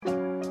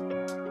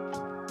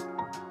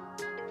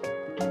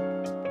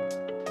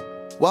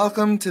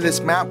Welcome to this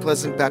Mount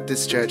Pleasant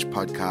Baptist Church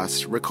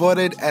podcast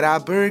recorded at our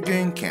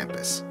Burragoon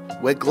campus.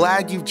 We're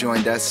glad you've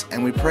joined us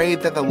and we pray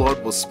that the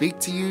Lord will speak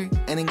to you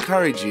and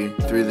encourage you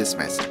through this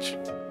message.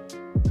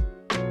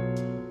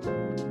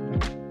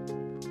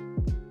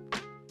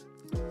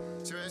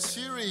 So our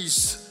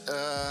series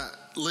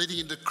leading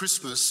into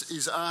Christmas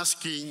is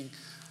asking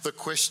the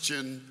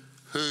question,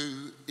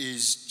 who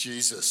is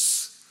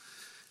Jesus?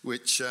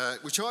 Which I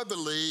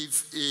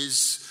believe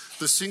is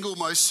the single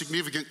most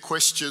significant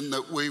question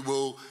that we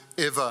will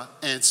ever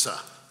answer.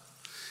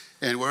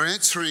 And we're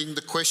answering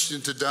the question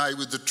today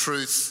with the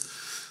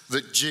truth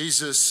that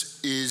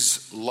Jesus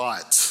is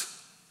light.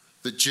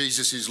 That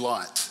Jesus is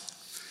light.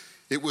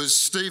 It was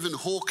Stephen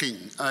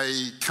Hawking,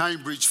 a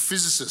Cambridge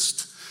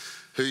physicist,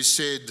 who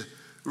said,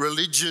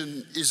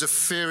 "Religion is a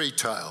fairy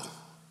tale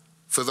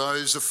for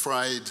those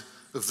afraid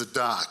of the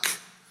dark."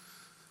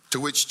 To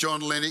which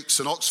John Lennox,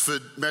 an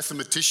Oxford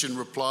mathematician,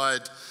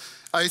 replied,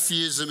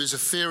 "Atheism is a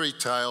fairy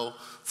tale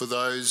for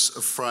those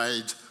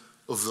afraid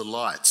of the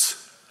light."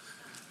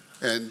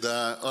 And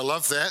I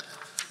love that.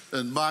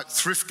 And Mark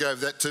Thrift gave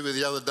that to me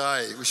the other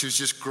day, which was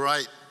just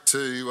great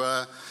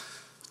to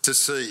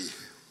see.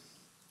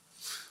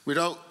 We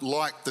don't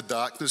like the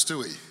darkness, do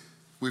we?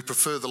 We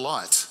prefer the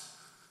light.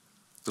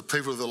 The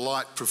people of the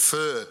light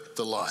prefer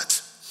the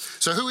light.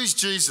 So who is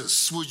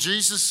Jesus? Well,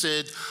 Jesus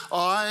said,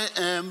 "I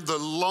am the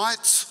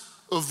light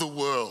of the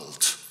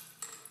world.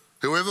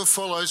 Whoever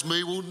follows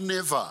me will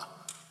never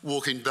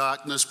walk in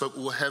darkness, but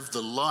will have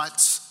the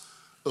light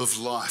of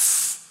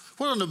life."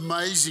 What an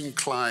amazing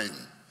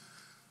claim.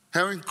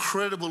 How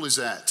incredible is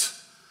that?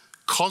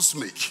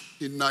 Cosmic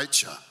in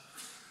nature.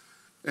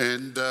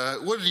 And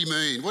what did he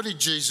mean? What did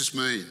Jesus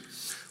mean?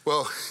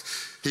 Well,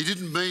 he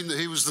didn't mean that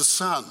he was the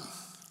sun,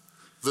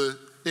 the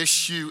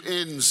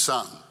S-U-N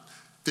sun,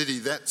 did he?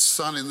 That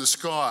sun in the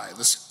sky,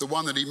 the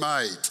one that he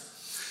made.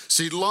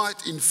 See,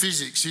 light in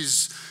physics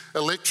is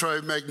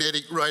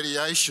electromagnetic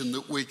radiation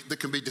that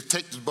can be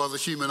detected by the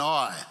human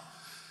eye.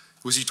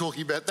 Was he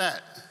talking about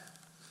that?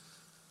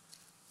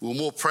 Well,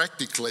 more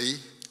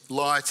practically,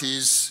 light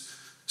is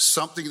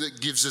something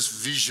that gives us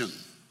vision,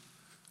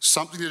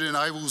 something that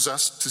enables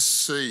us to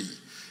see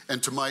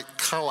and to make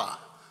colour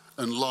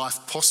and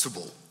life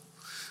possible.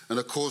 And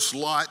of course,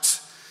 light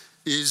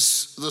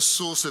is the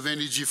source of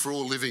energy for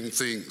all living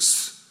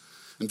things.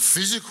 And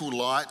physical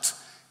light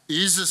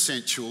is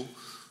essential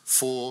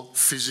for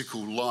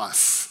physical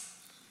life.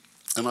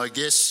 And I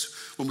guess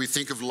when we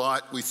think of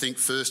light, we think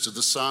first of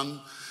the sun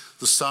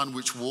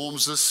which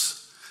warms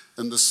us,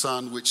 and the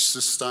sun which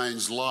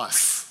sustains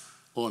life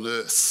on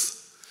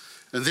earth.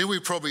 And then we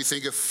probably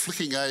think of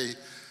flicking a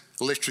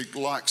electric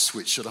light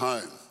switch at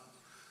home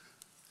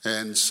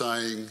and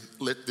saying,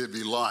 "Let there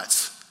be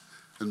light."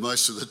 And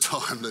most of the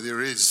time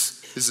there is,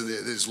 isn't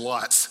there? There's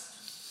light.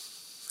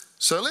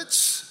 So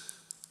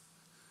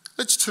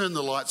let's turn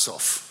the lights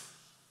off.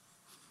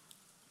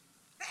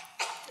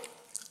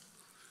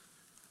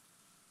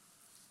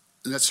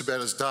 And that's about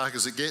as dark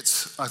as it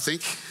gets, I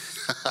think.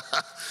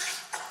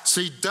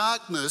 See,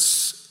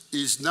 darkness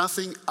is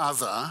nothing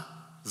other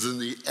than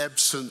the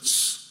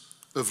absence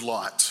of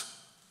light.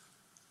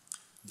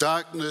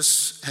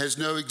 Darkness has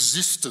no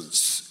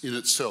existence in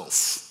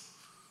itself.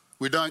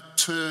 We don't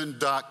turn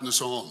darkness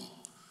on.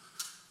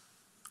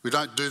 We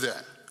don't do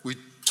that. We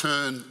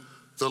turn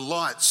the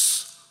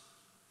lights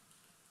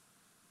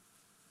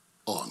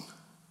on,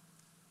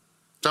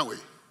 don't we?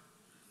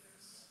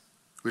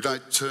 We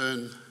don't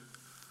turn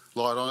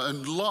light on.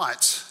 And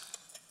light,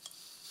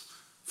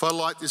 if I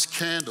light this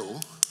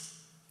candle,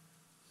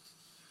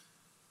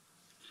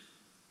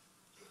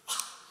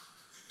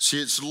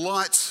 see, it's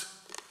light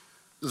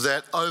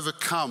that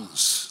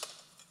overcomes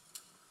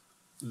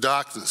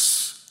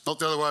darkness, not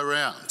the other way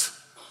around.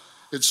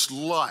 It's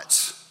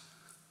light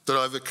that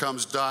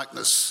overcomes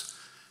darkness.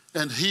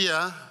 And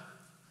here,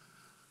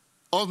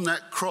 on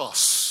that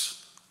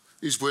cross,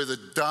 is where the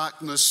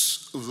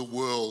darkness of the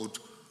world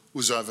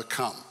was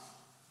overcome.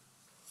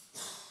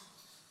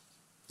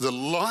 The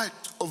light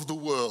of the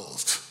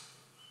world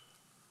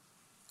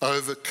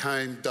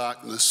overcame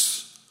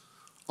darkness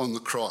on the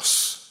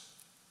cross.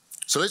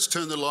 So let's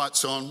turn the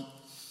lights on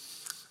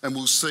and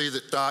we'll see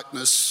that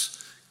darkness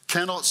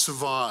cannot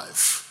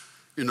survive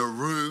in a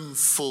room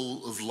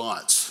full of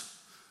light.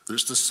 And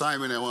it's the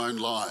same in our own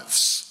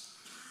lives.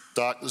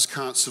 Darkness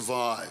can't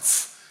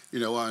survive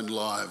in our own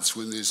lives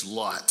when there's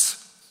light.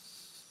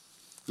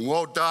 And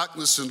while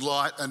darkness and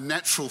light are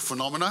natural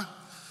phenomena,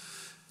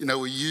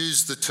 we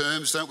use the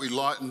terms, don't we,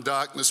 light and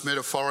darkness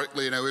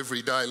metaphorically in our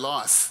everyday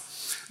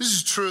life. This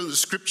is true in the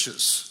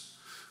scriptures,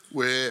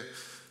 where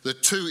the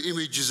two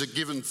images are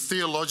given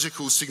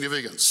theological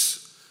significance.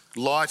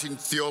 Light in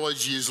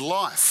theology is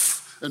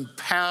life and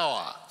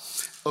power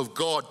of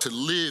God to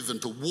live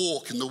and to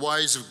walk in the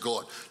ways of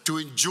God, to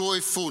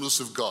enjoy fullness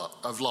of God,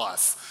 of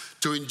life,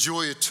 to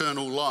enjoy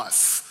eternal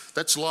life.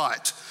 That's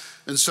light.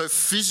 And so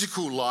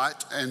physical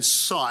light and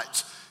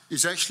sight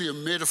is actually a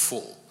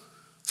metaphor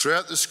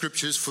throughout the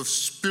scriptures for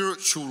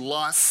spiritual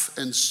life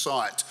and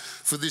sight,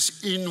 for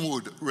this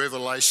inward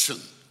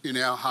revelation in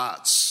our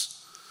hearts.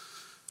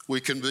 We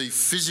can be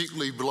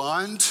physically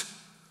blind,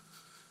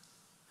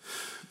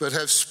 but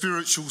have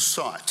spiritual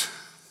sight.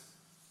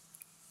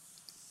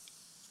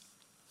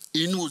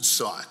 Inward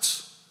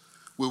sight,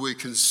 where we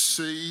can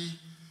see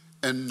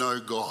and know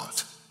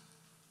God.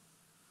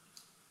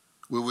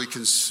 Where we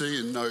can see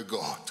and know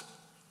God.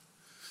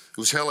 It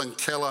was Helen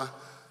Keller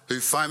who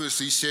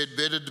famously said,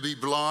 better to be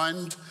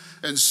blind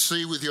and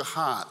see with your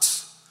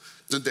heart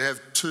than to have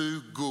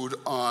two good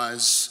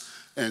eyes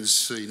and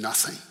see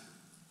nothing.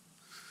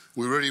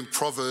 We read in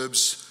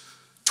Proverbs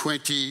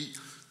 20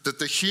 that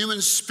the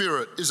human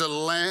spirit is a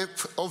lamp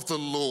of the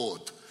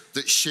Lord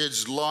that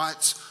sheds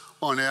light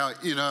on our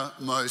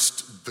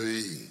innermost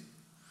being.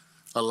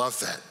 I love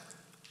that.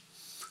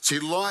 See,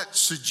 light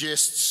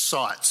suggests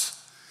sight.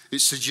 It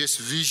suggests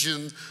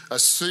vision, a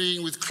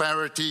seeing with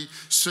clarity,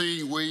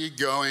 seeing where you're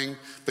going,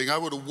 being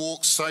able to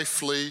walk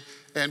safely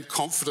and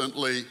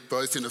confidently,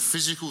 both in a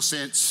physical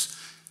sense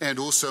and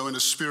also in a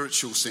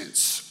spiritual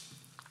sense.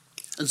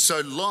 And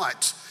so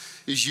light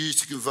is used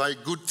to convey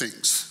good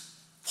things,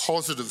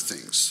 positive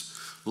things,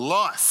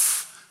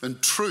 life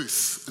and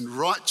truth and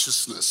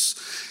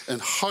righteousness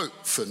and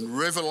hope and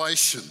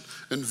revelation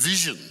and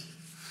vision.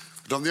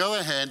 But on the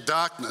other hand,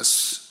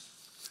 darkness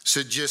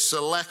suggests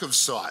a lack of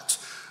sight,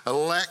 a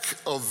lack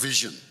of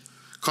vision,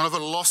 kind of a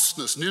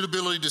lostness, an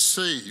inability to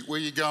see where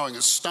you're going,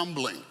 a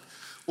stumbling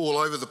all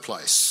over the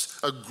place,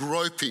 a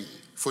groping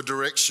for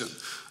direction,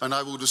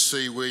 unable to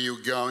see where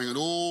you're going, and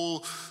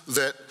all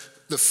that,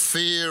 the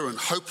fear and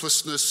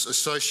hopelessness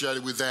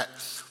associated with that,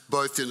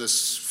 both in a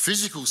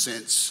physical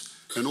sense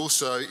and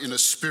also in a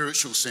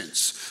spiritual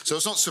sense. So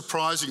it's not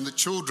surprising that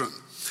children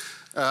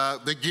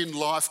begin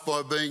life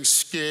by being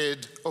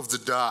scared of the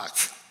dark.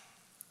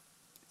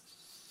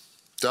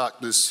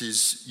 Darkness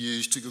is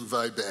used to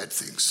convey bad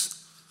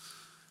things.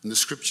 In the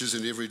scriptures,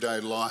 in everyday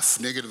life,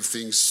 negative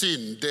things,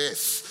 sin,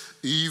 death,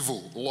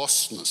 evil,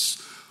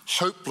 lostness,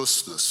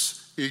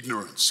 hopelessness,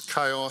 ignorance,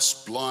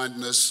 chaos,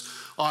 blindness,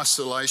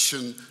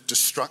 isolation,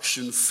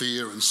 destruction,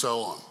 fear, and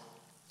so on.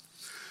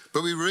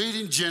 But we read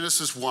in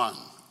Genesis 1,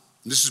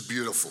 and this is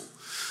beautiful,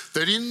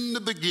 that in the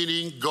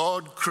beginning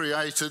God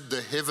created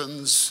the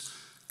heavens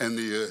and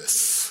the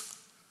earth.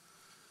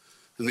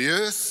 And the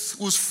earth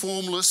was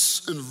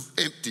formless and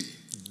empty.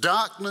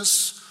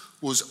 Darkness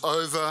was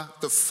over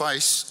the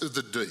face of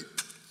the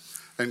deep.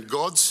 And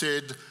God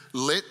said,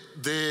 let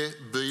there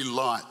be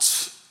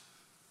light.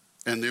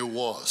 And there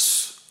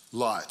was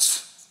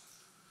light.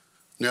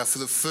 Now, for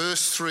the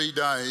first 3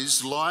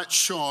 days, light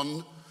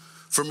shone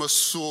from a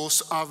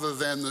source other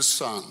than the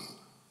sun.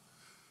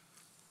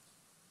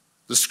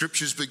 The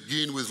scriptures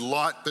begin with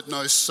light but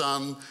no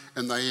sun,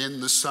 and they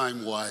end the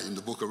same way in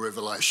the book of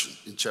Revelation,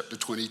 in chapter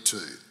 22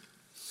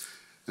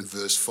 and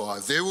verse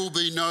 5. There will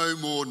be no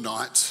more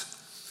night.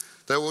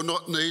 They will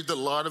not need the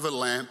light of a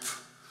lamp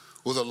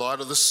or the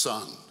light of the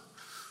sun,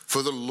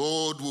 for the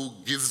Lord will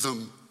give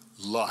them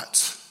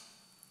light.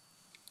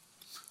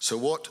 So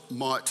what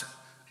might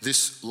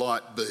this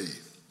light be?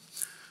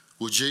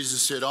 Well,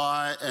 Jesus said,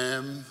 I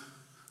am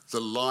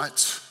the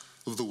light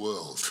of the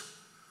world.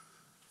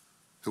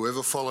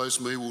 Whoever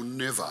follows me will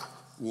never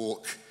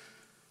walk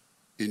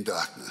in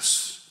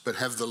darkness, but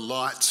have the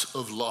light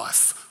of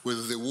life.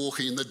 Whether they're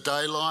walking in the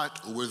daylight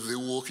or whether they're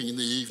walking in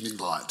the evening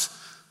light,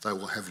 they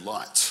will have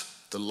light,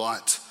 the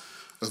light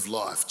of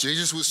life.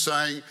 Jesus was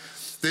saying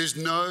there's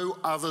no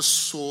other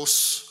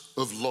source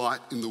of light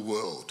in the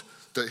world,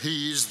 that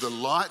he is the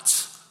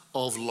light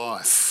of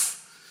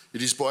life.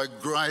 It is by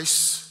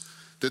grace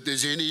that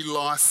there's any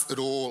life at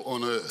all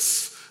on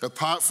earth.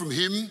 Apart from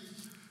him,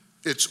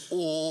 it's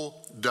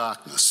all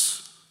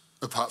darkness.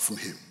 Apart from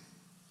him.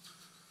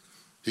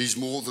 He's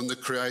more than the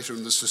creator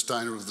and the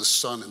sustainer of the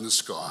sun in the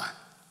sky.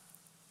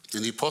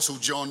 And the Apostle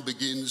John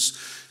begins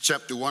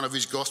chapter 1 of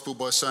his gospel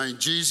by saying,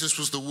 Jesus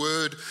was the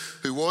Word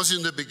who was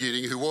in the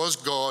beginning, who was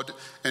God,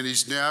 and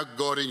is now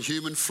God in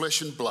human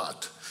flesh and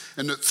blood,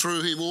 and that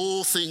through him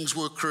all things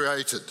were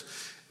created,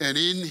 and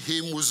in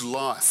him was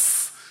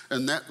life,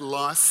 and that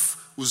life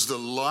was the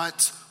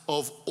light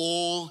of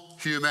all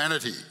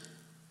humanity.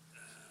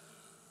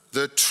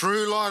 The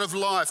true light of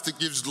life that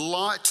gives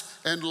light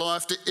and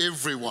life to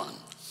everyone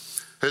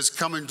has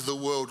come into the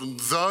world. And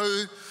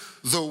though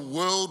the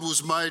world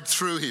was made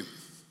through him,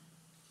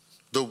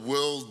 the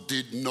world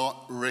did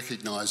not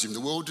recognize him.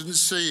 The world didn't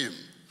see him.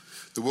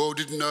 The world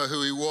didn't know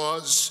who he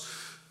was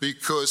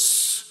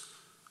because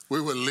we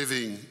were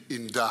living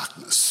in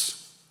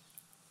darkness,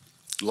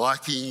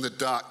 liking the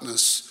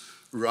darkness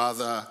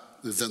rather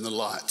than the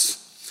light.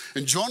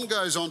 And John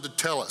goes on to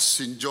tell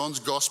us in John's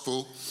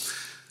gospel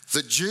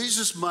that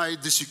Jesus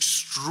made this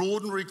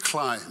extraordinary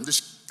claim,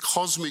 this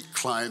cosmic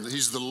claim that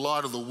he's the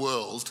light of the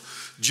world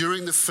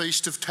during the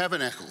Feast of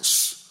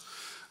Tabernacles,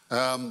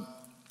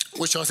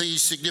 which I think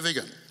is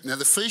significant. Now,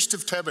 the Feast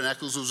of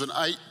Tabernacles was an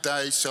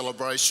 8-day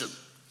celebration.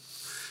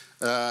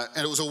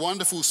 And it was a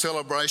wonderful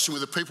celebration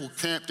where the people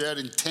camped out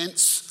in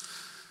tents,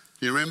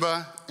 you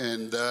remember?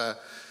 And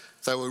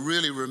they were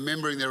really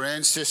remembering their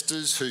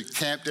ancestors who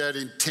camped out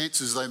in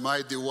tents as they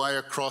made their way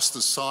across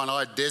the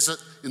Sinai desert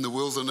in the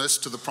wilderness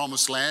to the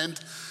Promised Land.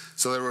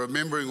 So they're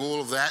remembering all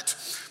of that.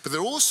 But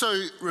they're also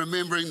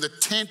remembering the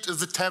tent of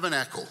the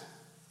tabernacle.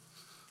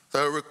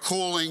 They're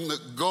recalling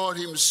that God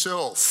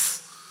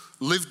himself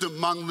lived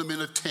among them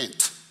in a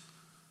tent,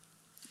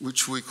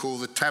 which we call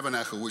the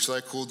tabernacle, which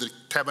they call the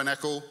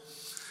tabernacle,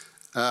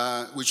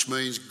 which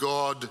means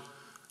God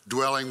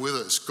dwelling with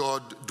us.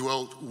 God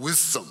dwelt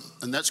with them.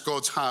 And that's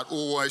God's heart,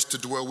 always to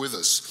dwell with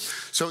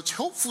us. So it's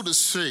helpful to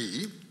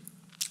see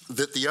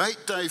that the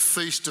 8-day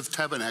Feast of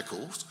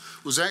Tabernacles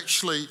was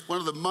actually one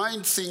of the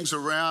main things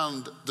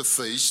around the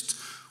feast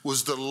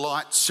was the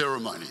light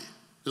ceremony.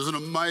 It was an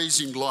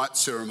amazing light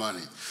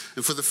ceremony.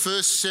 And for the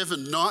first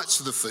 7 nights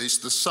of the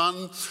feast, the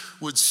sun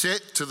would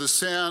set to the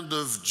sound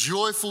of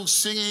joyful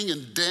singing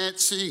and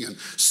dancing and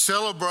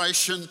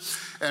celebration,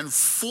 and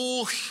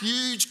 4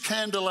 huge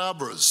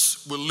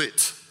candelabras were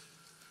lit.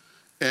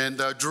 And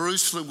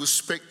Jerusalem was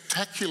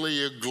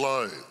spectacularly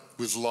aglow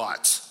with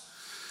light.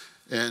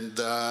 And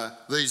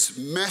these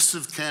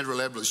massive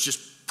candelabras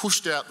just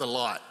pushed out the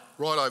light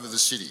right over the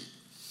city.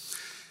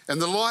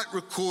 And the light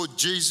record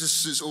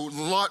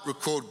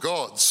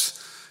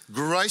God's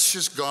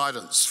gracious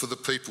guidance for the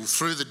people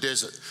through the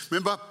desert.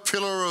 Remember,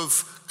 pillar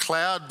of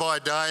cloud by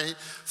day,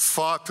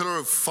 pillar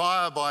of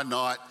fire by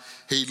night,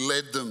 he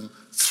led them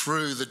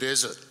through the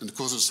desert. And of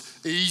course,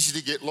 it's easy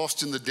to get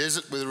lost in the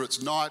desert, whether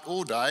it's night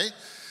or day.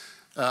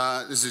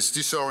 There's this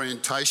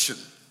disorientation.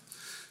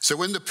 So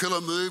when the pillar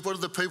moved, what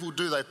did the people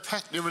do? They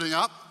packed everything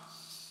up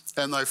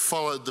and they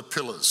followed the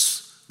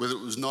pillars, whether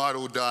it was night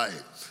or day.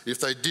 If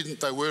they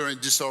didn't, they were in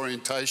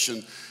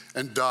disorientation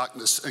and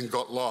darkness and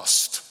got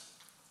lost.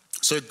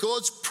 So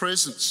God's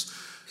presence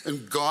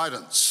and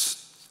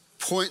guidance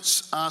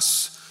points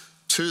us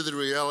to the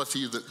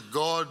reality that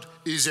God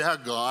is our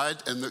guide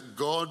and that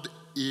God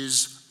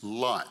is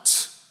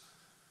light.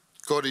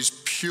 God is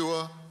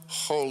pure,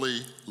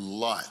 holy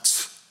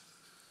light.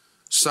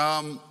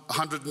 Psalm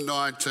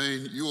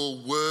 119, your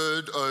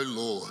word, O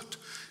Lord,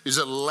 is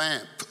a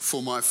lamp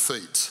for my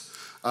feet,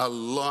 a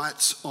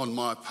light on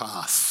my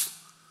path.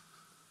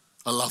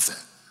 I love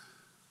that.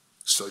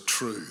 So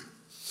true.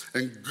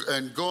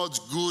 And God's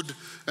good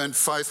and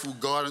faithful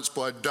guidance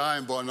by day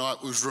and by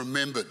night was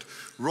remembered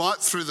right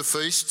through the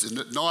feast. And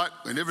at night,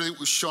 when everything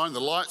was shining, the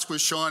lights were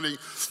shining,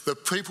 the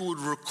people would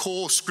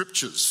recall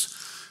scriptures,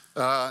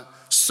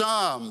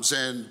 psalms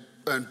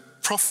and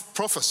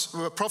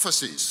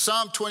prophecies.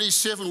 Psalm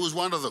 27 was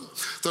one of them.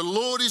 The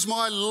Lord is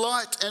my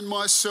light and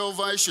my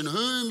salvation.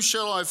 Whom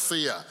shall I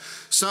fear?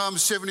 Psalm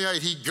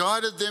 78, he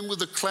guided them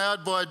with a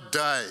cloud by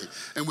day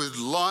and with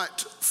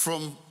light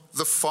from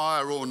the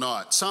fire all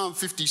night. Psalm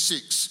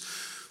 56,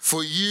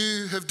 for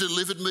you have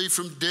delivered me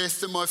from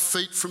death and my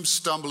feet from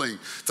stumbling,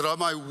 that I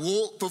may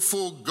walk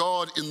before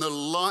God in the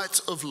light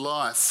of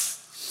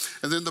life.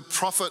 And then the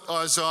prophet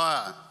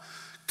Isaiah,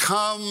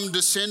 come,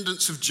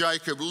 descendants of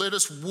Jacob, let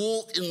us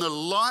walk in the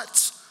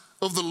light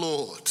of the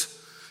Lord.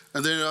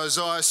 And then in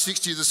Isaiah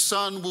 60, the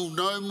sun will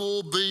no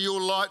more be your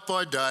light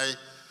by day,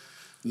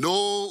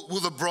 nor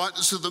will the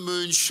brightness of the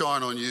moon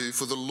shine on you,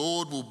 for the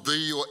Lord will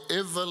be your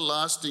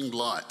everlasting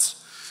light,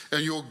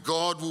 and your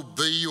God will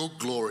be your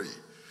glory.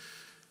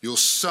 Your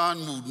sun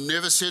will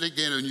never set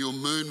again, and your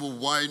moon will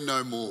wane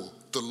no more.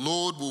 The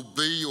Lord will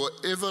be your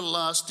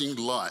everlasting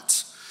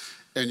light,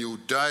 and your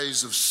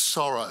days of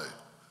sorrow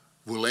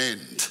will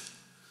end.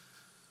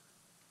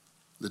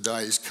 The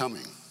day is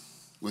coming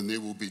when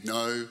there will be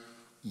no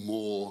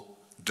more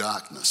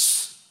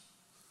darkness,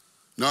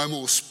 no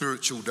more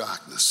spiritual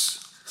darkness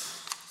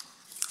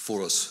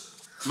for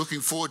us.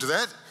 Looking forward to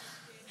that?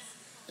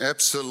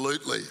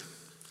 Absolutely.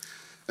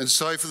 And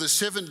so for the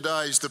 7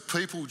 days, the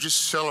people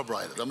just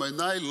celebrated. I mean,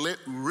 they let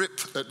rip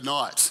at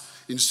night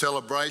in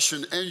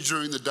celebration, and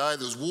during the day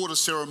there was water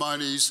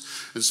ceremonies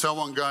and so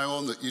on going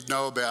on that you'd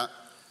know about.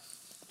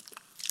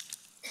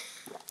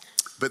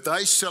 But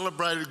they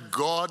celebrated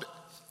God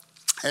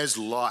as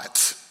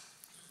light.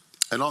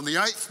 And on the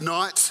 8th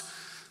night,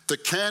 the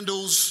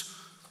candles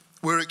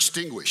were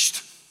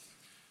extinguished.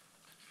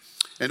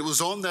 And it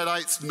was on that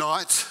 8th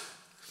night,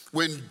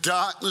 when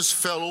darkness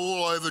fell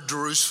all over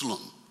Jerusalem,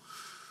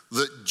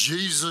 that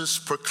Jesus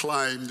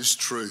proclaimed this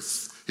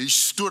truth. He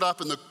stood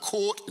up in the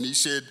court and he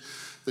said,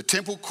 the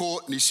temple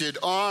court, and he said,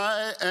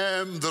 I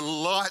am the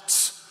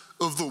light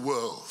of the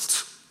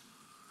world.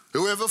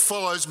 Whoever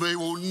follows me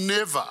will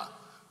never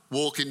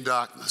walk in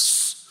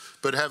darkness,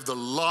 but have the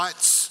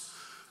light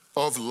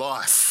of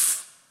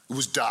life. It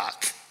was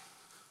dark.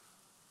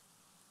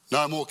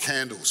 No more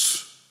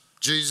candles.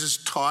 Jesus'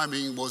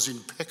 timing was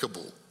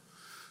impeccable.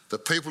 The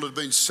people had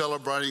been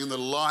celebrating in the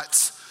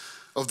light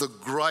of the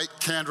great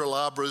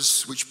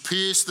candelabras which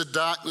pierced the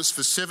darkness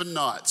for 7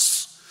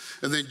 nights.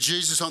 And then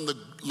Jesus, on the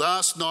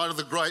last night of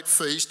the great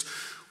feast,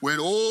 when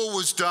all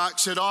was dark,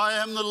 said, I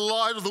am the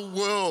light of the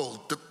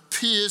world that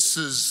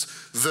pierces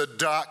the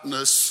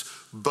darkness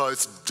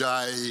both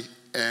day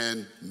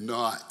and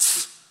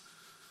night.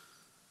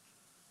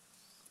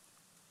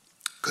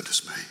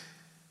 Goodness me.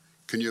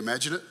 Can you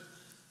imagine it?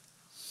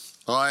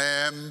 I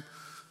am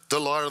the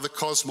light of the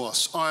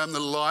cosmos. I am the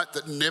light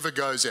that never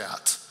goes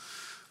out.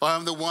 I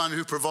am the one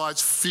who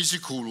provides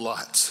physical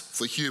light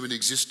for human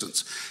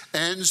existence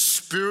and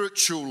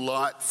spiritual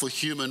light for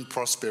human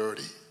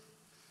prosperity.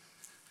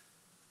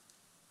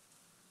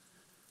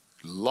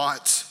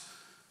 Light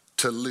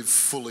to live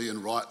fully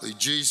and rightly.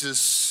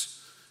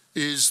 Jesus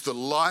is the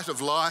light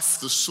of life,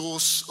 the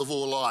source of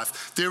all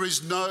life. There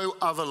is no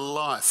other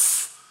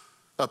life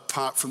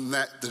apart from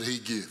that he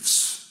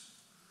gives.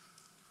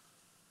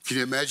 Can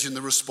you imagine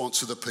the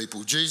response of the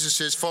people? Jesus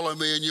says, "Follow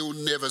me and you'll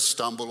never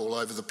stumble all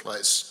over the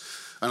place,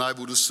 and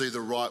able to see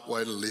the right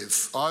way to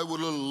live. I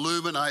will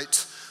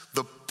illuminate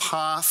the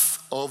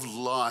path of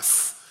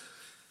life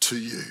to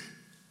you."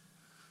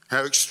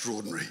 How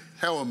extraordinary,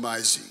 how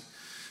amazing.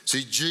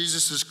 See,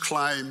 Jesus'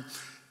 claim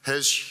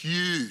has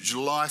huge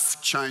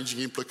life-changing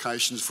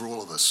implications for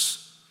all of us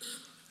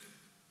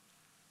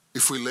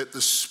if we let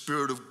the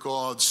Spirit of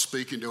God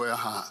speak into our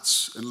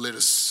hearts and let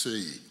us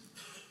see.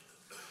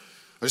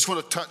 I just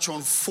want to touch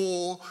on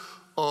 4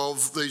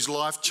 of these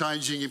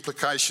life-changing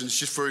implications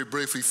just very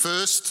briefly.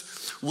 First,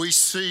 we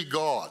see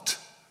God.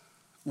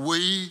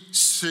 We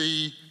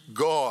see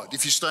God.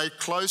 If you stay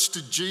close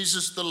to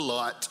Jesus the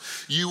light,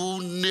 you will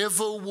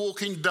never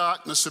walk in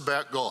darkness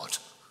about God.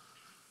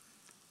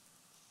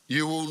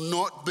 You will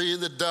not be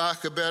in the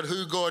dark about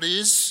who God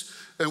is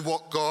and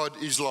what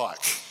God is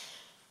like.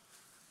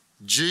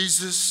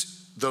 Jesus,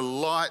 the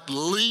light,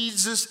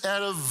 leads us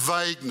out of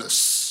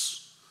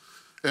vagueness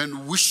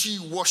and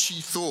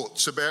wishy-washy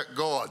thoughts about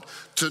God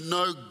to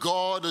know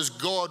God as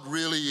God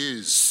really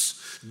is.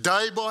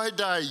 Day by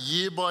day,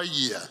 year by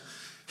year,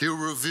 he'll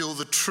reveal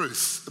the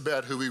truth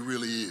about who he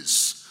really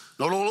is.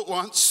 Not all at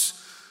once,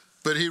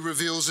 but he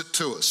reveals it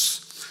to us.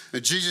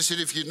 And Jesus said,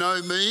 if you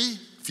know me,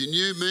 if you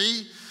knew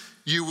me,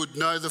 you would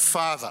know the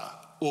Father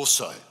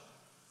also.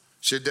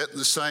 He said that in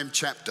the same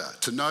chapter.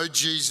 To know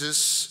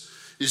Jesus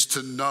is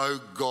to know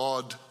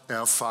God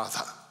our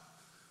Father.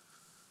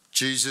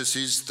 Jesus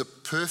is the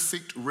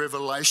perfect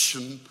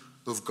revelation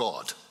of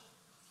God.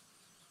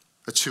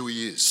 That's who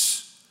he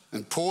is.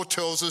 And Paul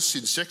tells us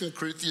in 2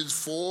 Corinthians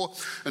 4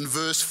 and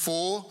verse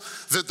 4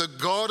 that the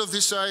God of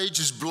this age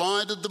has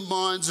blinded the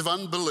minds of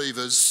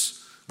unbelievers.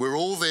 We're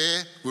all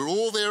there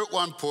at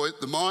one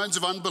point, the minds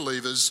of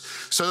unbelievers,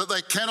 so that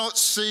they cannot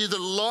see the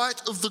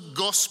light of the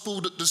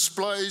gospel that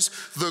displays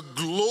the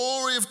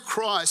glory of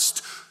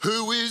Christ,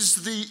 who is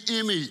the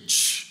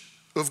image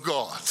of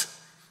God.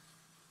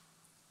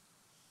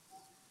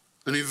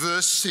 And in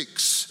verse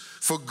 6,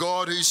 for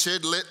God who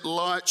said, let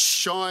light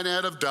shine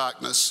out of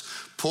darkness,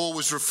 Paul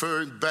was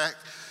referring back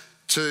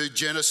to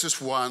Genesis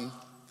 1.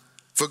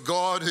 For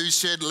God who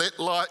said, let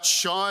light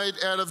shine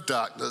out of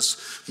darkness,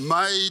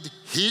 made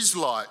his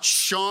light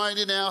shine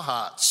in our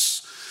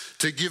hearts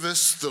to give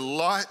us the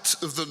light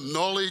of the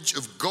knowledge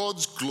of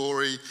God's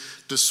glory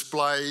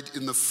displayed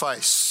in the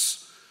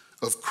face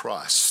of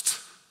Christ.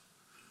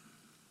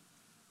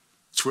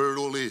 It's where it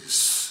all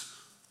is.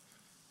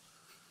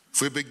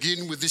 If we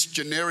begin with this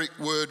generic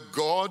word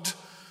God,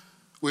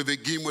 we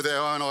begin with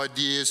our own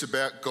ideas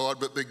about God,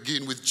 but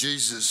begin with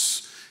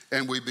Jesus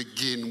and we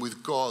begin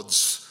with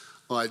God's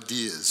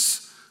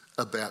ideas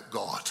about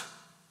God.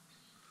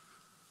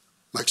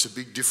 Makes a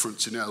big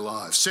difference in our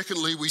lives.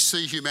 Secondly, we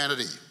see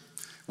humanity.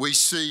 We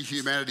see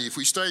humanity. If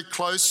we stay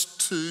close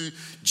to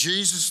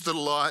Jesus the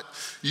light,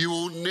 you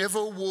will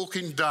never walk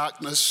in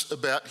darkness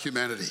about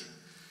humanity.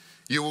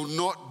 You will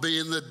not be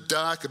in the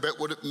dark about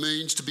what it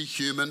means to be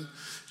human.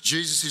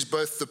 Jesus is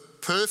both the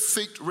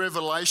perfect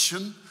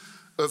revelation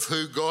of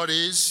who God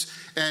is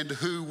and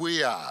who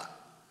we are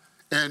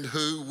and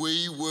who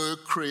we were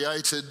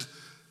created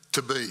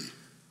to be.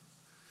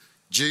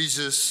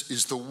 Jesus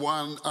is the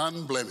one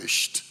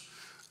unblemished,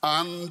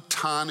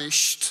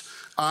 untarnished,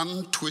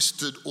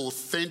 untwisted,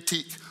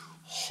 authentic,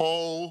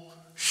 whole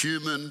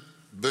human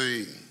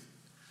being.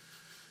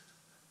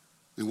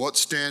 And what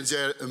stands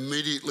out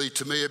immediately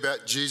to me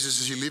about Jesus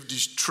as he lived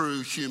his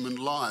true human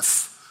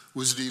life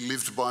was that he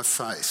lived by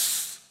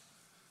faith.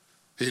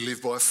 He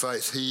lived by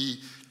faith.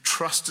 He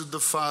trusted the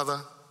Father.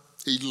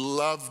 He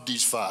loved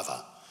his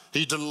Father.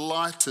 He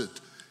delighted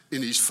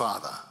in his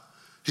Father.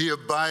 He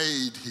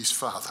obeyed his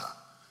Father.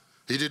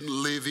 He didn't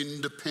live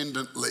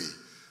independently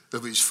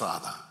of his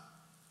Father.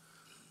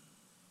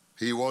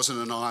 He wasn't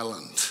an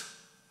island.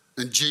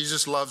 And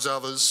Jesus loves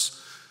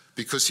others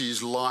because he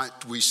is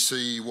light. We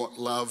see what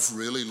love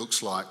really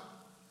looks like.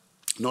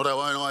 Not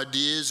our own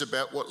ideas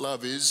about what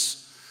love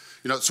is.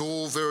 You know, it's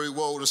all very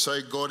well to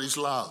say God is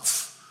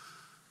love.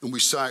 And we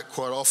say it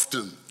quite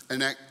often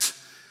and act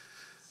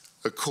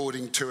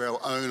according to our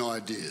own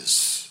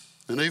ideas.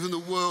 And even the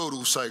world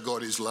will say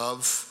God is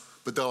love,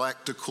 but they'll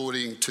act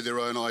according to their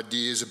own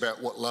ideas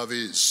about what love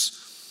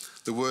is.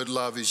 The word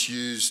love is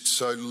used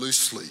so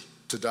loosely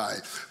today.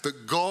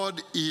 But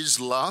God is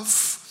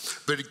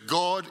love, but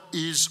God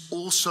is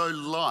also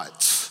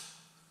light.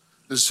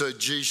 And so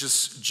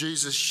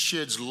Jesus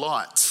sheds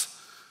light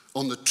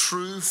on the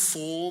true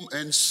form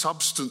and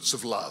substance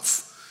of love.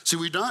 See,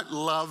 we don't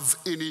love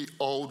any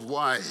old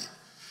way.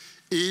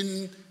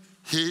 In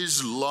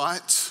his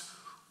light,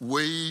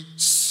 we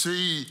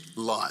see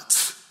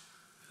light.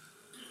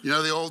 You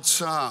know the old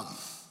psalm,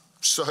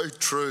 So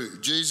true.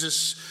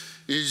 Jesus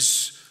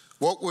is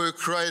what we're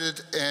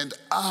created and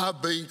are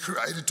being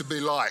created to be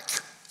like.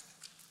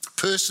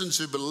 Persons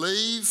who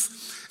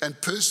believe and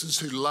persons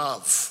who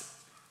love.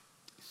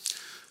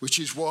 Which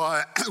is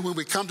why when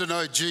we come to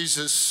know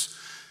Jesus,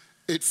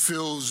 it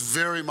feels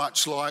very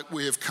much like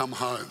we have come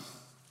home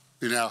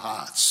in our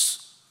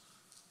hearts.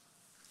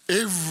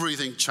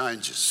 Everything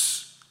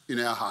changes in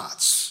our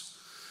hearts.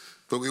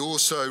 But we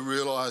also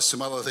realise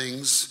some other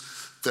things,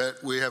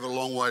 that we have a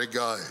long way to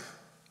go,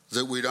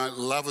 that we don't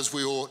love as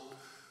we ought,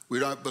 we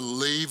don't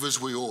believe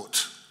as we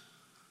ought,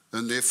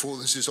 and therefore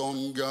there's this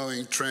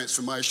ongoing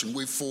transformation.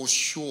 We fall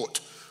short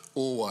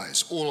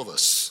always, all of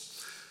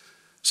us.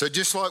 So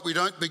just like we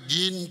don't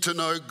begin to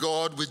know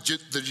God with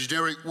the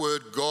generic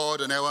word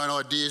God and our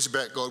own ideas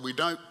about God, we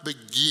don't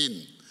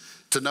begin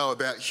to know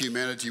about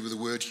humanity with the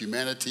word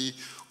humanity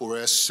or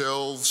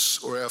ourselves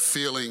or our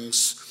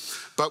feelings,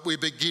 but we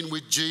begin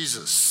with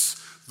Jesus,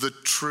 the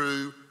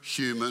true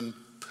human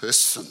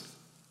person.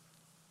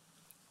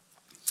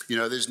 You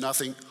know, there's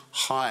nothing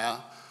higher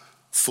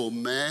for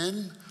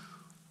man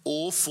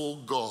or for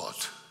God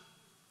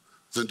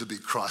than to be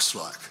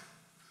Christ-like.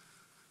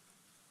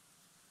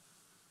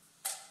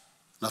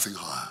 Nothing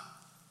higher.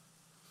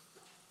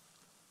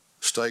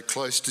 Stay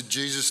close to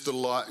Jesus the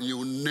light and you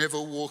will never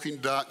walk in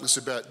darkness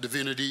about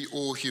divinity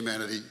or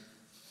humanity.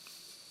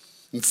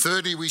 And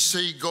thirdly, we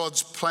see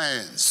God's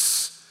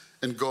plans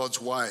and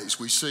God's ways.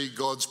 We see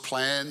God's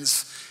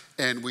plans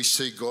and we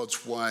see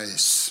God's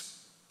ways.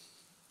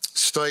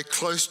 Stay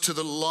close to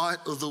the light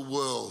of the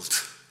world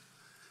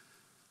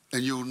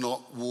and you will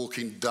not walk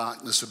in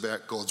darkness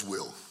about God's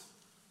will,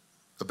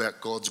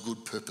 about God's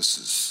good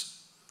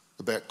purposes,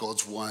 about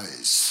God's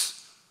ways,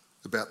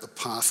 about the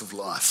path of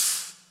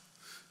life.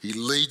 He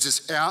leads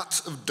us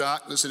out of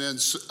darkness and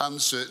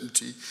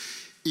uncertainty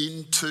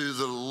into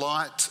the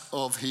light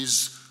of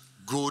his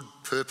good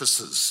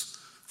purposes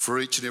for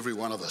each and every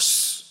one of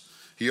us.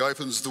 He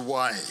opens the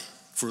way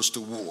for us to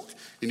walk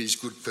in his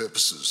good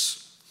purposes.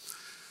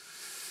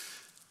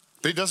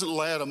 But he doesn't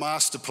lay out a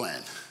master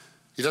plan.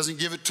 He doesn't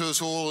give it to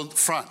us all in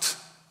front.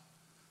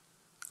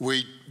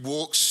 We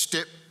walk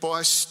step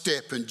by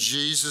step and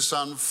Jesus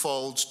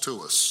unfolds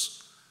to us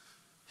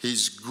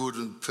his good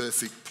and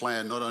perfect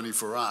plan, not only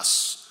for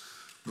us,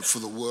 but for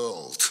the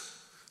world.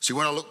 See,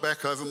 when I look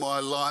back over my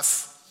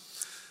life,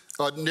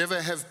 I'd never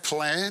have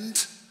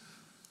planned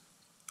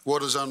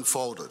what has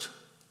unfolded.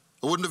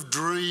 I wouldn't have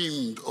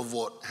dreamed of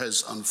what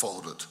has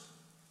unfolded.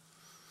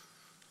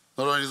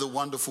 Not only the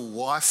wonderful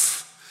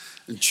wife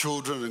and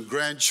children and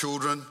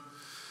grandchildren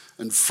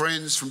and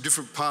friends from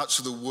different parts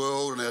of the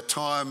world, and our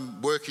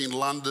time working in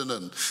London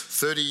and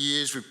 30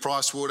 years with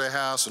Price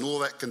Waterhouse and all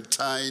that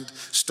contained,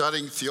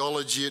 studying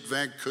theology at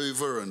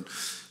Vancouver and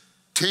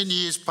 10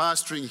 years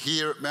pastoring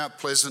here at Mount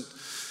Pleasant,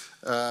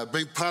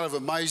 being part of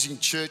amazing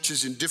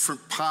churches in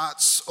different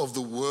parts of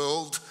the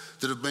world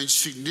that have been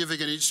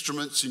significant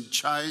instruments in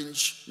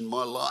change in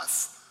my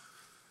life.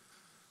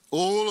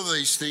 All of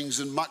these things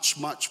and much,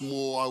 much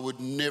more I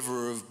would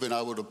never have been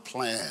able to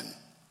plan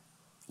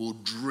or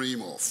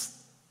dream of.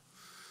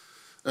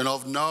 And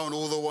I've known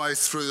all the way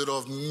through that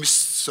I've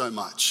missed so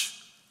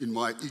much in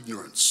my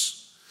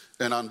ignorance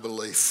and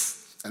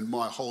unbelief and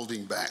my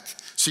holding back.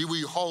 See,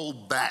 we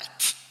hold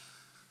back.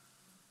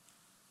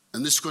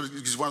 And this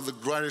is one of the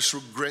greatest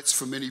regrets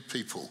for many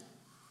people.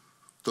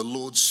 The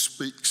Lord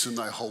speaks and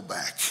they hold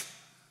back.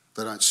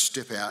 They don't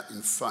step out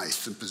in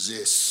faith and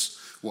possess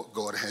what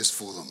God has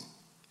for them.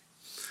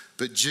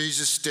 But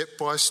Jesus, step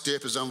by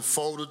step, has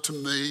unfolded to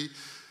me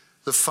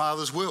the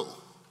Father's will.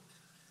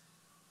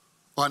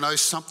 I know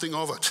something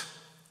of it.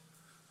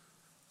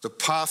 The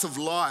path of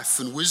life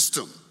and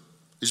wisdom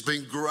is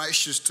being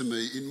gracious to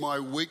me in my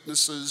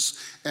weaknesses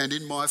and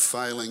in my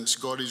failings.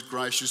 God is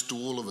gracious to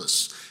all of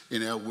us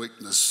in our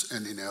weakness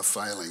and in our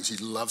failings. He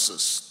loves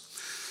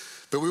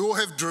us. But we all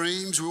have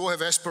dreams, we all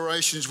have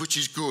aspirations, which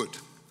is good.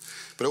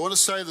 But I want to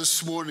say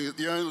this morning that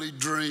the only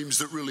dreams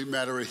that really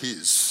matter are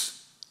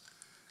his.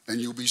 And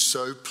you'll be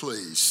so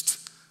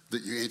pleased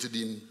that you entered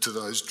into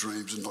those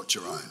dreams and not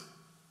your own.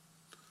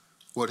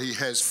 What he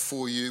has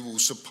for you will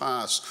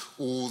surpass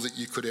all that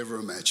you could ever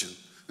imagine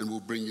and will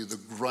bring you the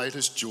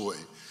greatest joy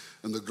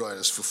and the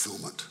greatest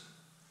fulfillment.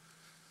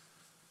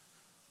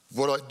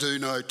 What I do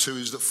know too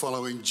is that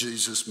following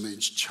Jesus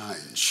means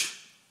change.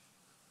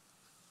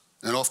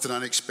 And often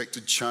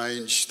unexpected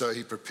change, though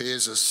he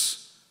prepares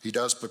us, he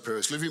does prepare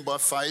us. Living by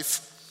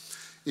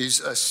faith is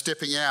a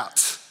stepping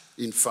out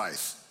in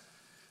faith.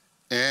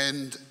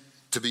 And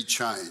to be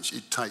changed,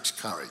 it takes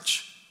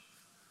courage.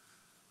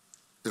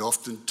 It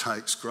often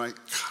takes great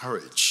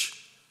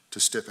courage to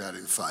step out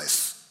in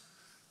faith.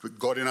 But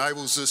God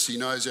enables us, he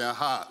knows our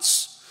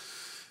hearts.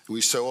 And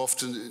we so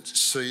often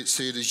see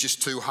it as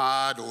just too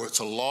hard or it's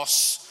a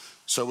loss,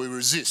 so we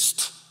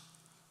resist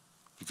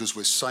because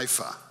we're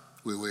safer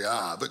where we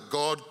are. But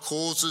God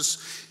calls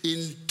us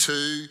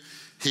into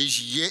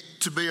his yet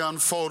to be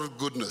unfolded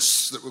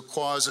goodness that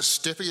requires us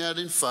stepping out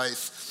in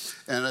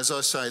faith. And as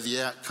I say,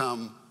 the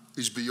outcome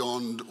is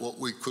beyond what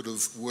we could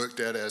have worked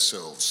out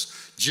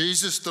ourselves.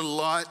 Jesus, the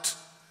light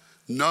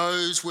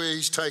knows where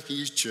he's taking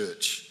his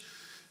church.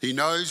 He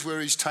knows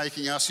where he's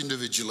taking us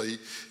individually.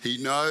 He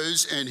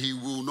knows, and he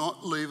will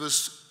not leave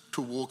us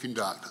to walk in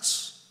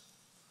darkness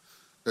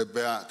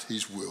about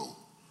his will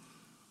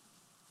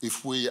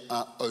if we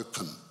are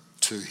open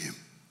to him.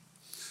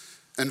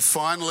 And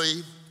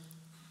finally,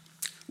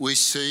 we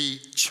see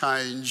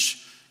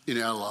change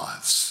in our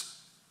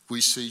lives.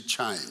 We see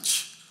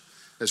change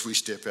as we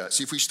step out.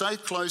 See, if we stay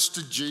close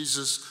to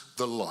Jesus,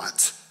 the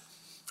light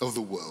of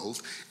the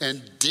world,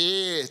 and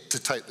dare to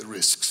take the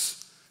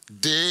risks,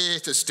 dare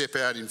to step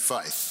out in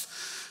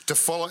faith, to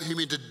follow him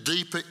into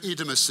deeper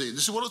intimacy.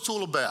 This is what it's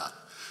all about.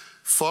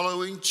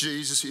 Following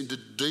Jesus into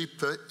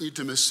deeper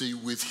intimacy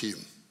with him.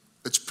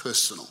 It's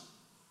personal.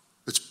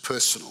 It's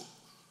personal.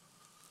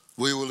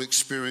 We will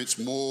experience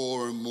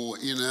more and more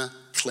inner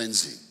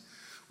cleansing.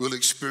 We'll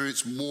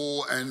experience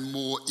more and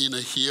more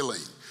inner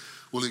healing.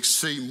 We'll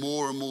see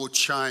more and more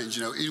change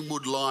in our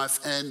inward life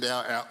and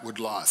our outward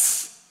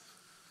life.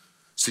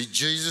 See,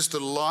 Jesus, the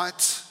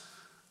light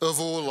of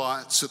all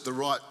lights, at the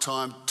right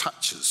time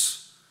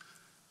touches.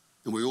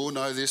 And we all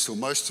know this, or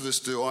most of us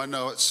do, I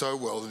know it so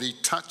well, that he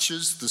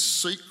touches the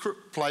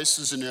secret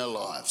places in our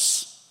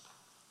lives.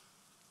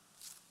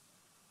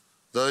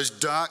 Those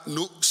dark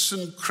nooks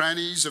and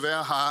crannies of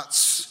our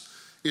hearts,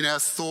 in our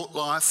thought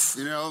life,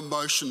 in our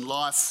emotion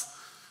life,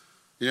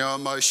 in our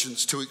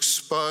emotions, to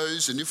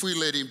expose, and if we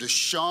let him, to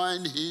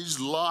shine his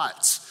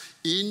light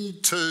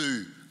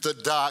into the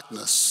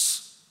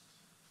darkness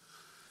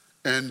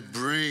and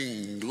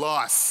bring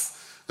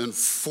life and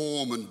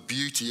form and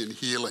beauty and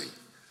healing.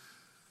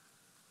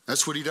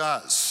 That's what he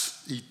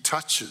does. He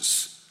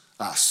touches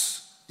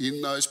us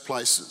in those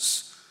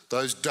places,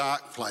 those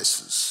dark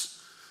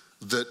places,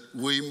 that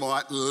we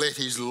might let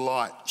his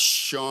light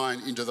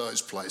shine into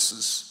those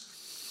places.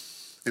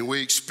 And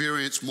we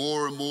experience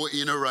more and more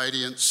inner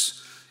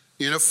radiance,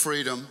 inner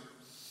freedom.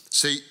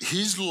 See,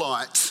 his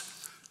light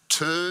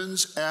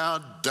turns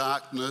our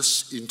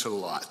darkness into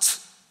light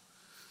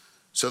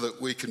so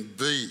that we can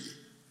be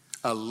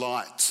a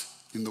light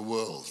in the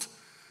world.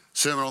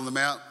 Sermon on the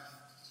Mount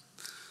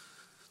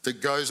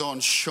that goes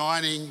on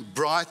shining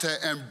brighter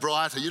and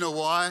brighter. You know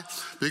why?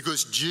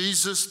 Because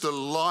Jesus, the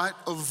light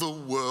of the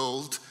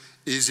world,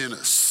 is in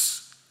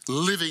us,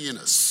 living in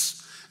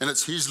us. And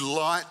it's his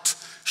light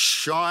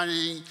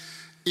shining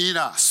in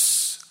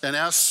us and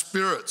our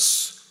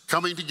spirits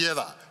coming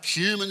together.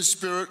 Human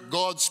spirit,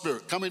 God's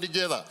spirit coming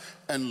together,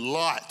 and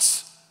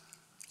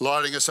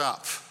lighting us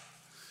up.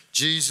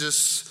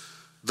 Jesus,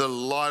 the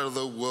light of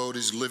the world,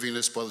 is living in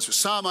us by the Spirit.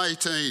 Psalm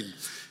 18,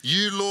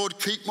 you, Lord,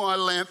 keep my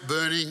lamp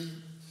burning.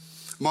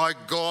 My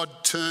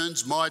God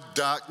turns my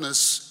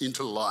darkness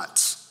into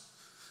light.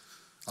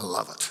 I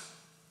love it.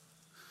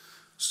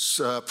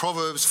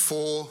 Proverbs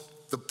 4,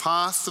 the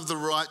path of the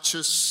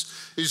righteous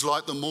is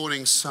like the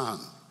morning sun,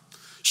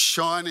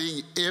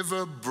 shining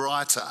ever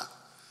brighter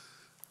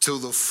till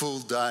the full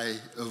day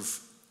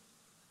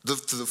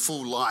to the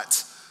full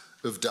light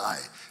of day.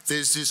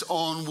 There's this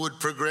onward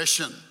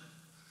progression.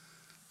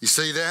 You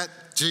see that?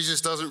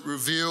 Jesus doesn't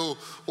reveal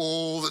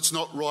all that's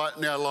not right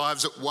in our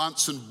lives at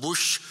once and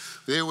whoosh,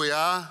 there we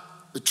are,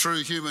 a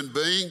true human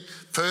being,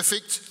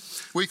 perfect.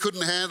 We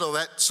couldn't handle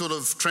that sort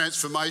of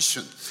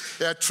transformation.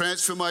 Our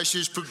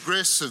transformation is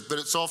progressive, but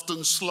it's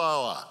often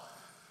slower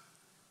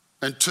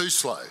and too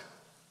slow,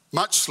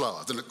 much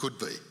slower than it could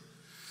be,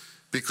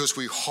 because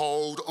we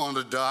hold on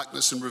to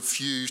darkness and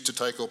refuse to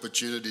take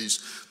opportunities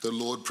the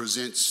Lord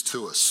presents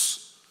to us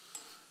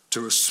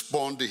to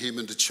respond to him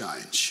and to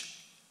change.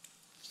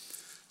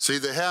 See,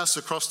 the house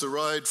across the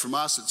road from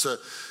us,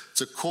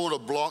 it's a corner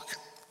block,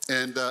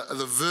 and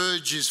the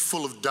verge is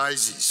full of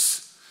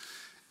daisies.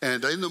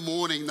 And in the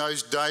morning,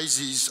 those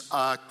daisies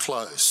are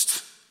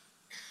closed.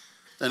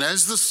 And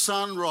as the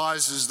sun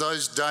rises,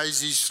 those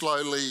daisies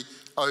slowly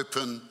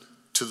open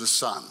to the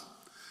sun.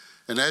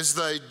 And as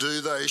they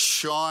do, they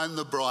shine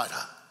the brighter.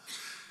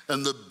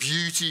 And the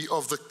beauty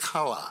of the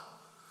colour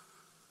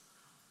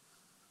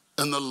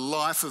and the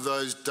life of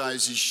those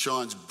daisies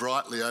shines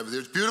brightly over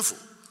there. It's beautiful.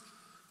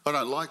 I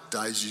don't like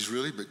daisies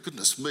really, but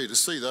goodness me, to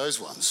see those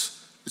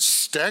ones, it's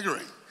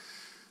staggering.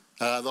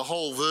 The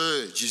whole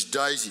verge is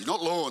daisy,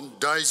 not lawn,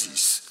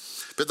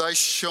 daisies. But they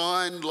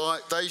shine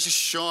they just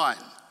shine.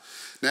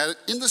 Now,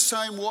 in the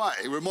same way,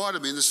 it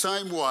reminded me, in the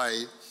same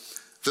way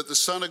that the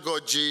Son of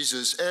God,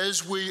 Jesus,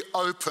 as we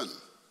open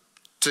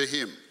to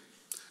him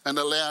and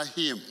allow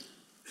him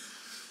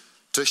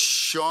to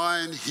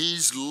shine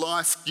his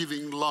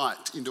life-giving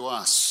light into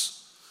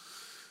us,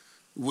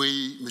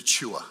 we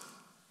mature,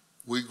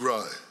 we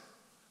grow,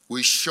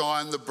 we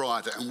shine the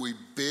brighter, and we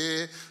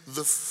bear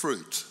the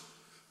fruit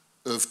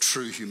of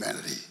true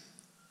humanity.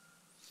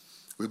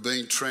 We're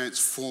being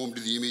transformed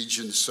to the image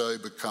and so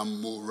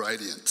become more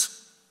radiant.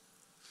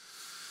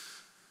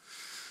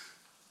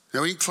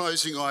 Now, in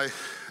closing, I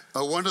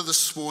wonder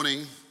this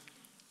morning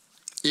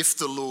if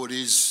the Lord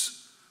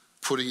is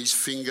putting his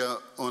finger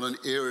on an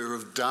area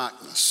of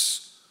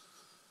darkness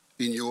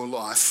in your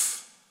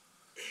life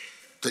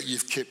that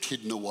you've kept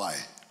hidden away.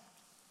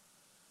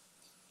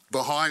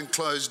 behind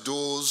closed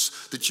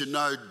doors that you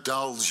know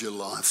dulls your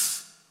life.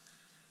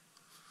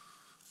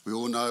 We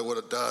all know what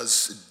it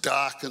does. It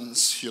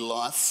darkens your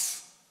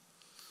life,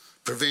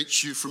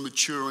 prevents you from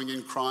maturing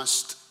in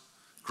Christ,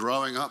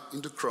 growing up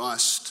into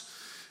Christ,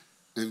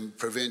 and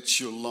prevents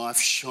your life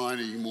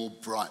shining more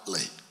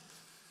brightly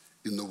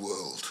in the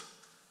world.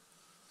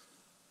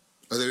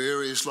 Are there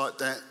areas like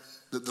that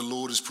that the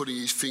Lord is putting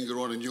his finger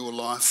on in your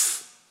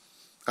life?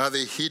 Are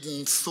there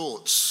hidden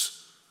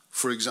thoughts,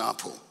 for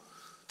example,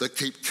 that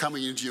keep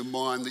coming into your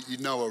mind that you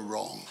know are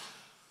wrong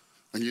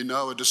and you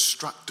know are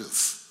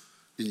destructive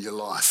in your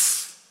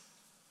life?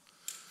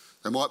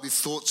 There might be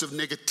thoughts of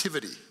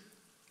negativity.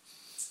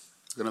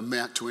 They're going to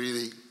amount to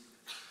anything.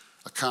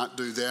 I can't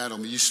do that,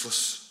 I'm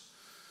useless.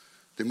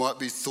 There might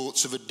be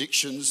thoughts of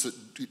addictions,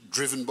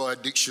 driven by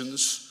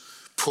addictions,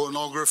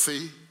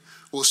 pornography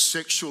or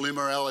sexual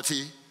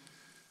immorality.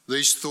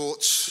 These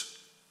thoughts,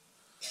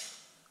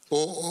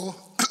 or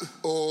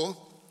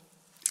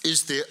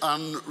is there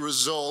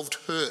unresolved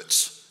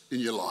hurts in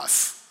your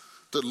life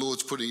that the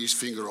Lord's putting his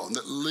finger on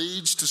that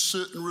leads to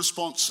certain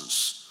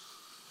responses?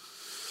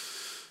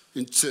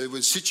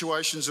 When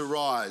situations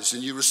arise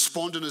and you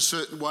respond in a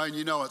certain way and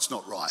you know it's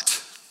not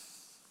right,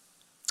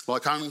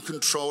 like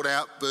uncontrolled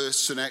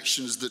outbursts and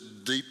actions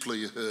that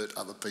deeply hurt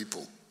other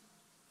people,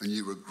 and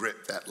you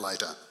regret that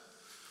later.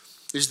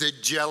 Is there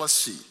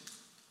jealousy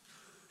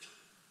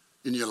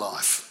in your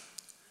life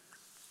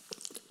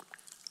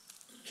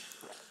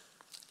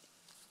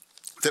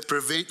that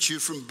prevents you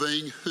from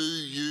being who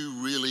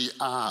you really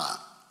are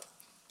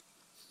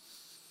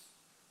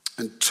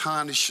and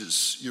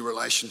tarnishes your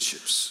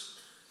relationships?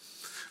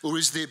 Or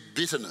is there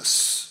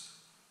bitterness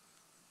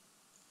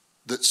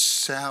that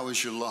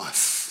sours your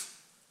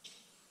life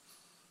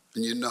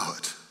and you know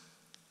it?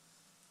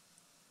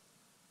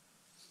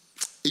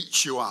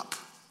 Eats you up,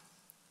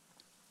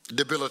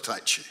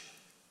 debilitates you.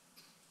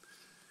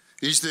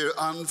 Is there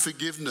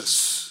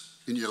unforgiveness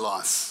in your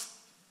life?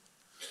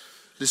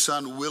 This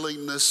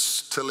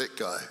unwillingness to let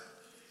go,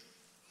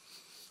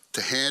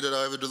 to hand it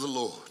over to the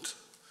Lord,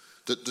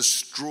 that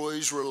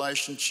destroys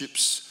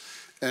relationships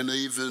and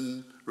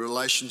even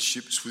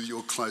relationships with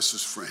your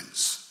closest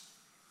friends.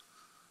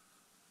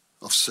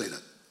 I've seen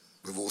it.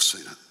 We've all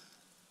seen it.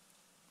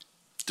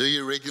 Do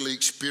you regularly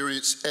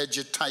experience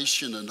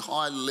agitation and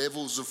high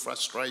levels of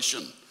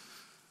frustration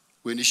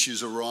when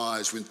issues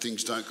arise, when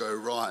things don't go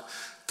right,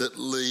 that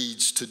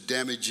leads to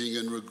damaging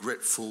and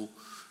regretful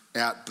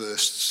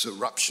outbursts,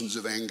 eruptions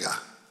of anger?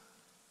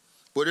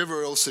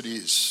 Whatever else it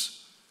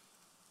is,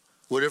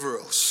 whatever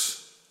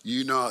else,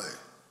 you know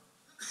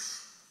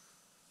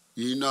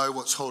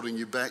what's holding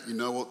you back. You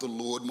know what the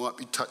Lord might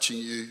be touching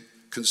you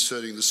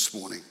concerning this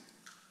morning.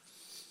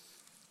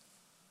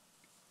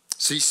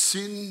 See,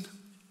 sin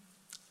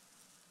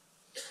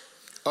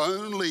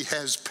only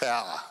has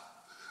power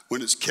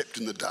when it's kept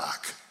in the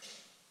dark.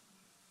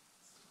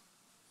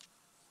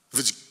 If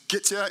it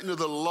gets out into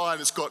the light,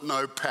 it's got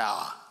no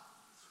power.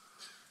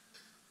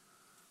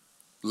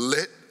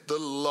 Let the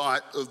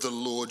light of the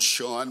Lord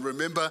shine.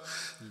 Remember,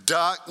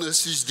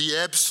 darkness is the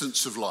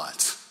absence of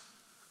light.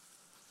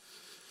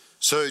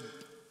 So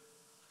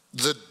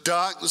the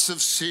darkness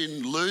of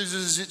sin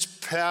loses its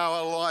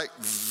power like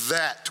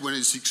that when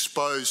it's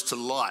exposed to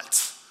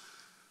light.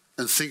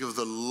 And think of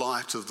the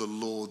light of the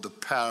Lord, the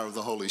power of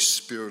the Holy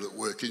Spirit at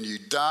work in you.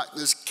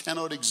 Darkness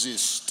cannot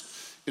exist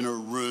in a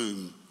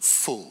room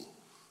full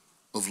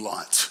of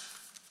light.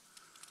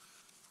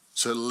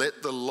 So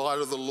let the light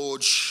of the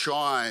Lord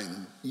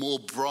shine more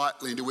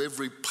brightly into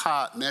every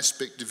part and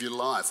aspect of your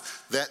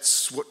life.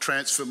 That's what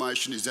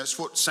transformation is. That's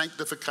what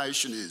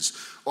sanctification is.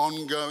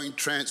 Ongoing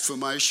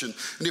transformation.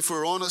 And if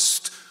we're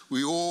honest,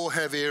 we all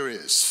have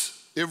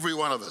areas, every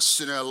one of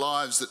us in our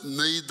lives, that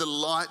need the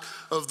light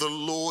of the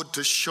Lord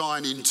to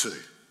shine into.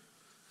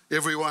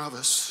 Every one of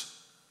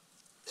us.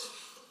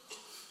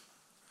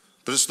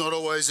 But it's not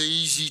always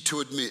easy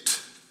to admit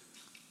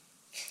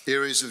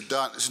areas of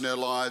darkness in our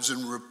lives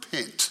and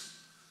repent.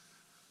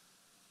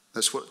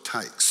 That's what it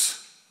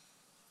takes.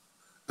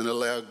 And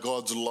allow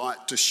God's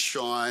light to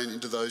shine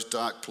into those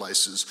dark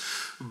places.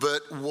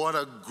 But what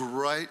a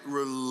great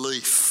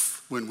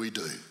relief when we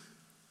do.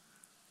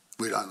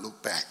 We don't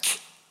look back.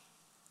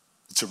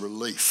 It's a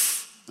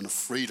relief, and a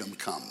freedom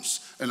comes,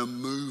 and a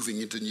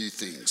moving into new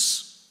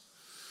things.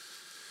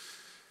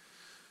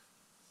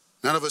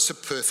 None of us are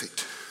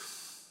perfect.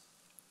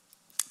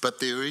 But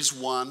there is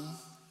one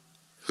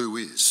who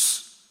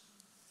is.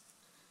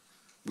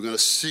 We're going to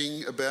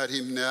sing about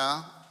him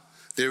now.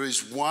 There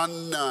is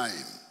one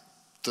name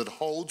that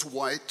holds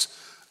weight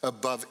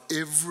above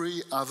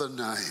every other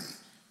name.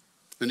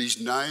 And his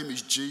name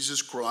is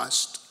Jesus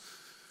Christ,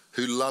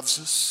 who loves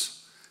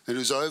us and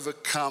who's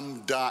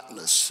overcome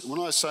darkness. When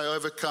I say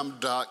overcome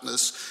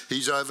darkness,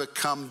 he's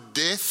overcome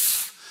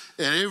death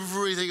and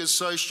everything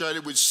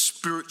associated with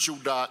spiritual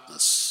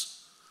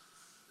darkness.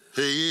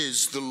 He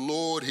is the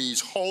Lord. He's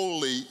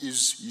holy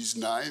is his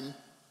name.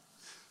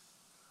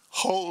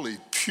 Holy,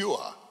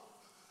 pure,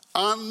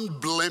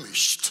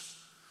 unblemished,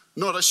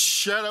 not a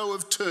shadow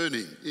of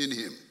turning in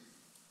him.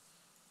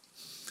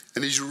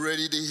 And he's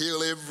ready to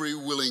heal every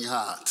willing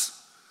heart.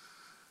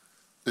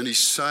 And he's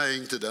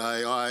saying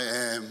today, I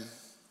am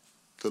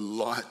the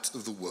light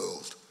of the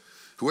world.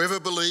 Whoever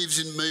believes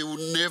in me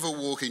will never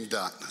walk in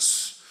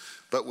darkness,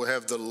 but will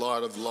have the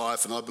light of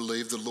life. And I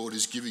believe the Lord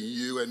is giving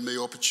you and me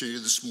opportunity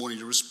this morning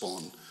to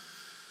respond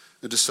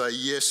and to say,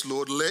 yes,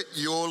 Lord, let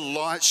your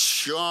light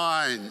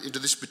shine into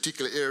this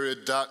particular area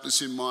of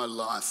darkness in my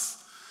life.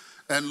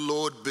 And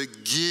Lord,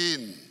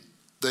 begin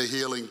the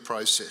healing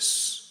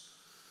process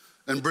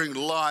and bring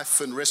life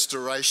and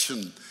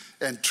restoration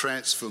and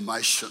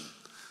transformation,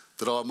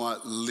 that I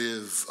might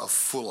live a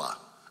fuller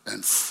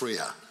and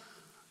freer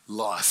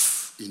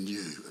life in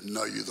you and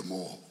know you the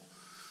more.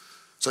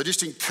 So I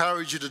just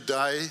encourage you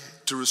today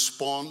to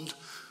respond.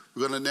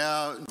 We're going to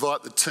now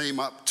invite the team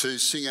up to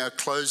sing our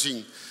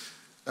closing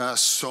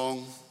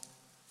song.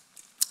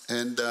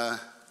 And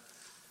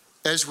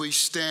as we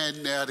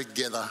stand now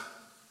together,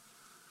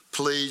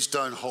 please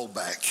don't hold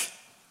back,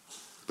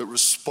 but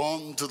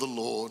respond to the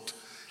Lord.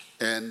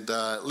 And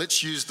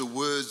let's use the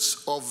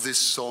words of this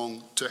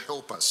song to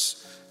help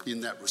us in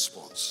that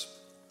response.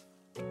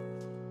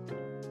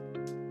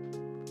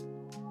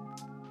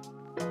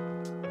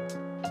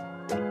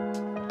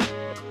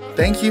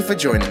 Thank you for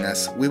joining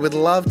us. We would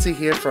love to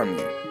hear from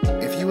you.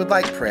 If you would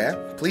like prayer,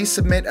 please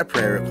submit a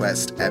prayer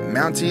request at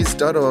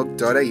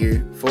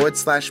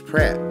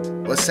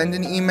mounties.org.au/prayer or send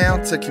an email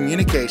to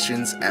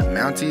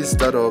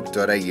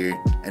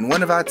communications@mounties.org.au and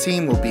one of our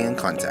team will be in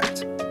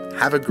contact.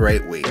 Have a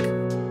great week.